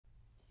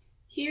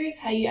Here is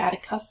how you add a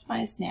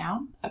customized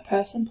noun, a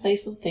person,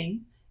 place or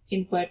thing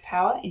in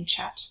WordPower in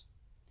chat.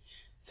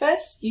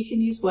 First, you can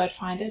use Word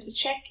Finder to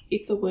check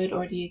if the word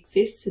already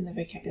exists in the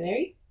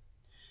vocabulary.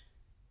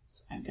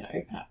 So I'm going to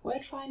open up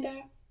Word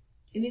Finder.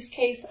 In this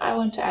case, I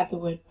want to add the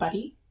word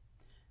buddy,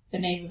 the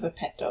name of a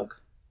pet dog.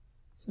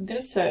 So I'm going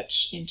to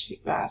search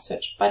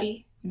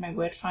buddy in my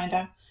Word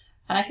Finder,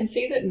 and I can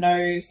see that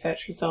no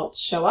search results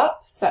show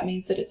up. So that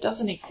means that it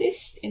doesn't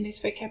exist in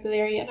this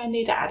vocabulary and I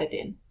need to add it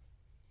in.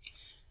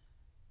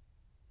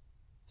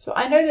 So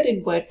I know that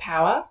in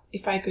WordPower,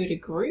 if I go to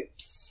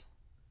groups,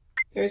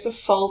 there is a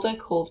folder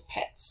called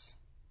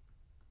pets.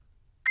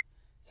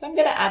 So I'm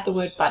going to add the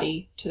word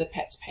buddy to the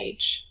pets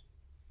page.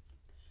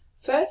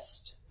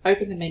 First,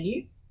 open the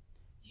menu.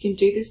 You can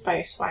do this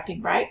by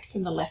swiping right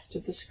from the left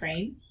of the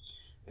screen,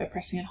 by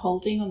pressing and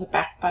holding on the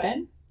back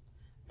button,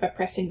 by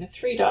pressing the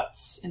three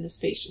dots in the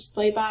speech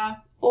display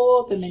bar,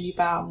 or the menu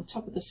bar on the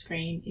top of the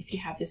screen if you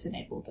have this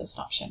enabled as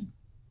an option.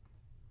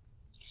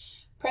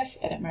 Press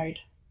edit mode.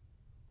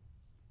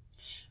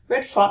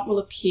 Red font will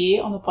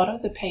appear on the bottom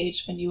of the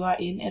page when you are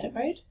in edit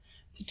mode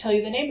to tell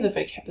you the name of the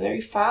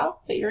vocabulary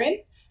file that you're in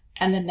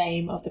and the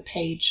name of the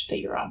page that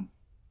you're on.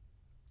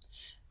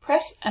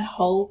 Press and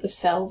hold the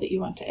cell that you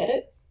want to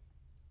edit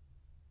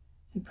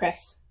and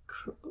press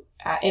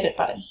edit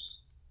button.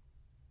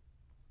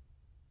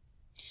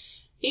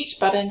 Each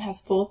button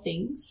has four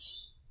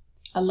things: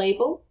 a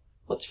label,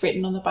 what's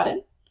written on the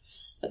button,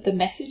 the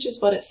message is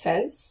what it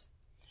says.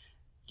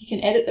 You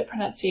can edit the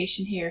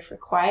pronunciation here if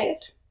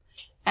required,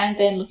 and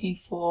then looking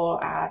for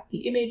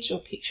the image or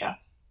picture.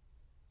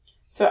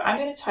 So I'm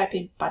going to type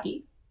in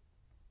buddy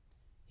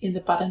in the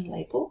button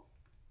label,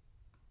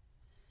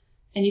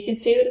 and you can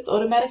see that it's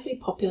automatically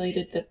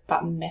populated the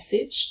button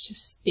message to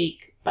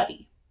speak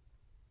buddy.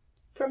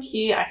 From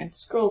here I can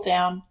scroll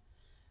down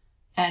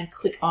and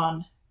click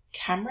on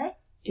camera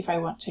if I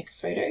want to take a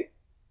photo.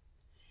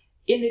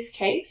 In this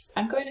case,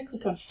 I'm going to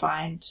click on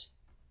find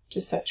to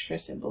search for a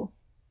symbol.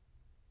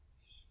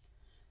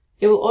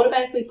 It will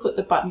automatically put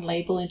the button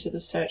label into the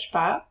search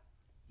bar.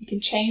 You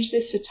can change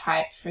this to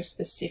type for a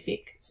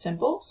specific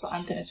symbol. So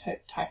I'm going to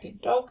type in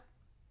dog.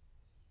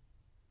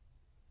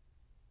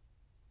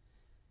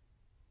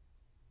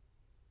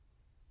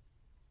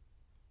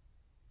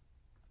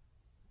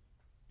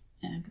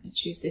 And I'm going to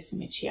choose this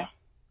image here.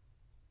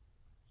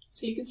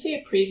 So you can see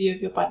a preview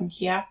of your button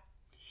here.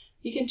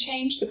 You can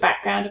change the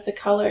background of the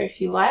color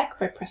if you like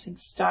by pressing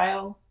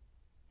style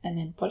and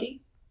then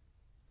body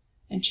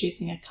and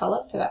choosing a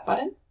color for that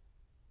button.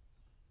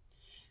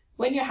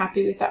 When you're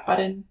happy with that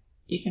button,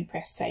 you can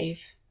press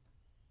save.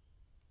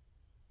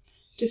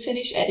 To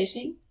finish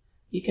editing,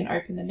 you can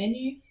open the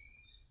menu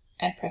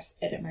and press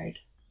edit mode.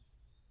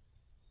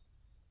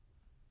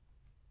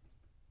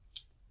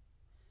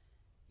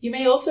 You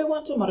may also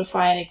want to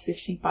modify an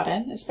existing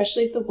button,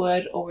 especially if the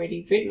word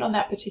already written on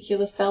that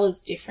particular cell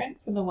is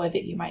different from the word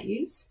that you might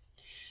use.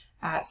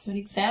 So an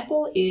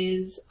example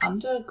is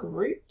under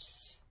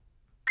groups,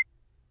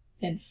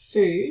 then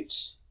food,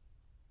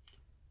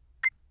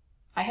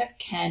 I have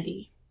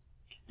candy.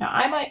 Now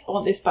I might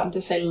want this button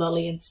to say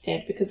lolly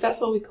instead because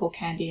that's what we call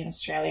candy in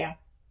Australia.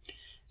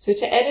 So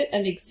to edit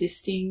an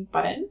existing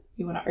button,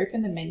 you want to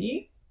open the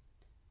menu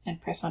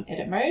and press on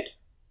edit mode.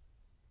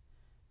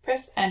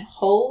 Press and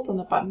hold on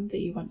the button that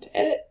you want to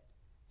edit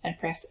and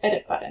press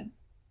edit button.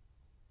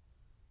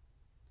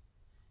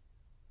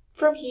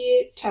 From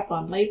here, tap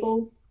on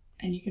label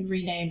and you can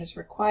rename as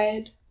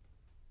required.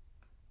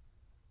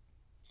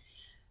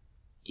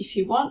 If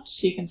you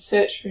want, you can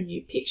search for a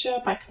new picture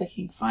by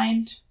clicking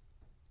find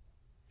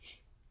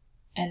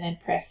and then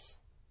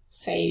press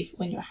save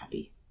when you're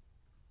happy.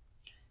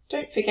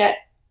 Don't forget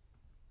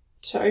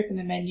to open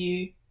the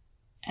menu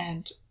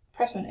and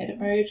press on edit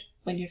mode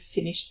when you've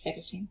finished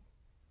editing.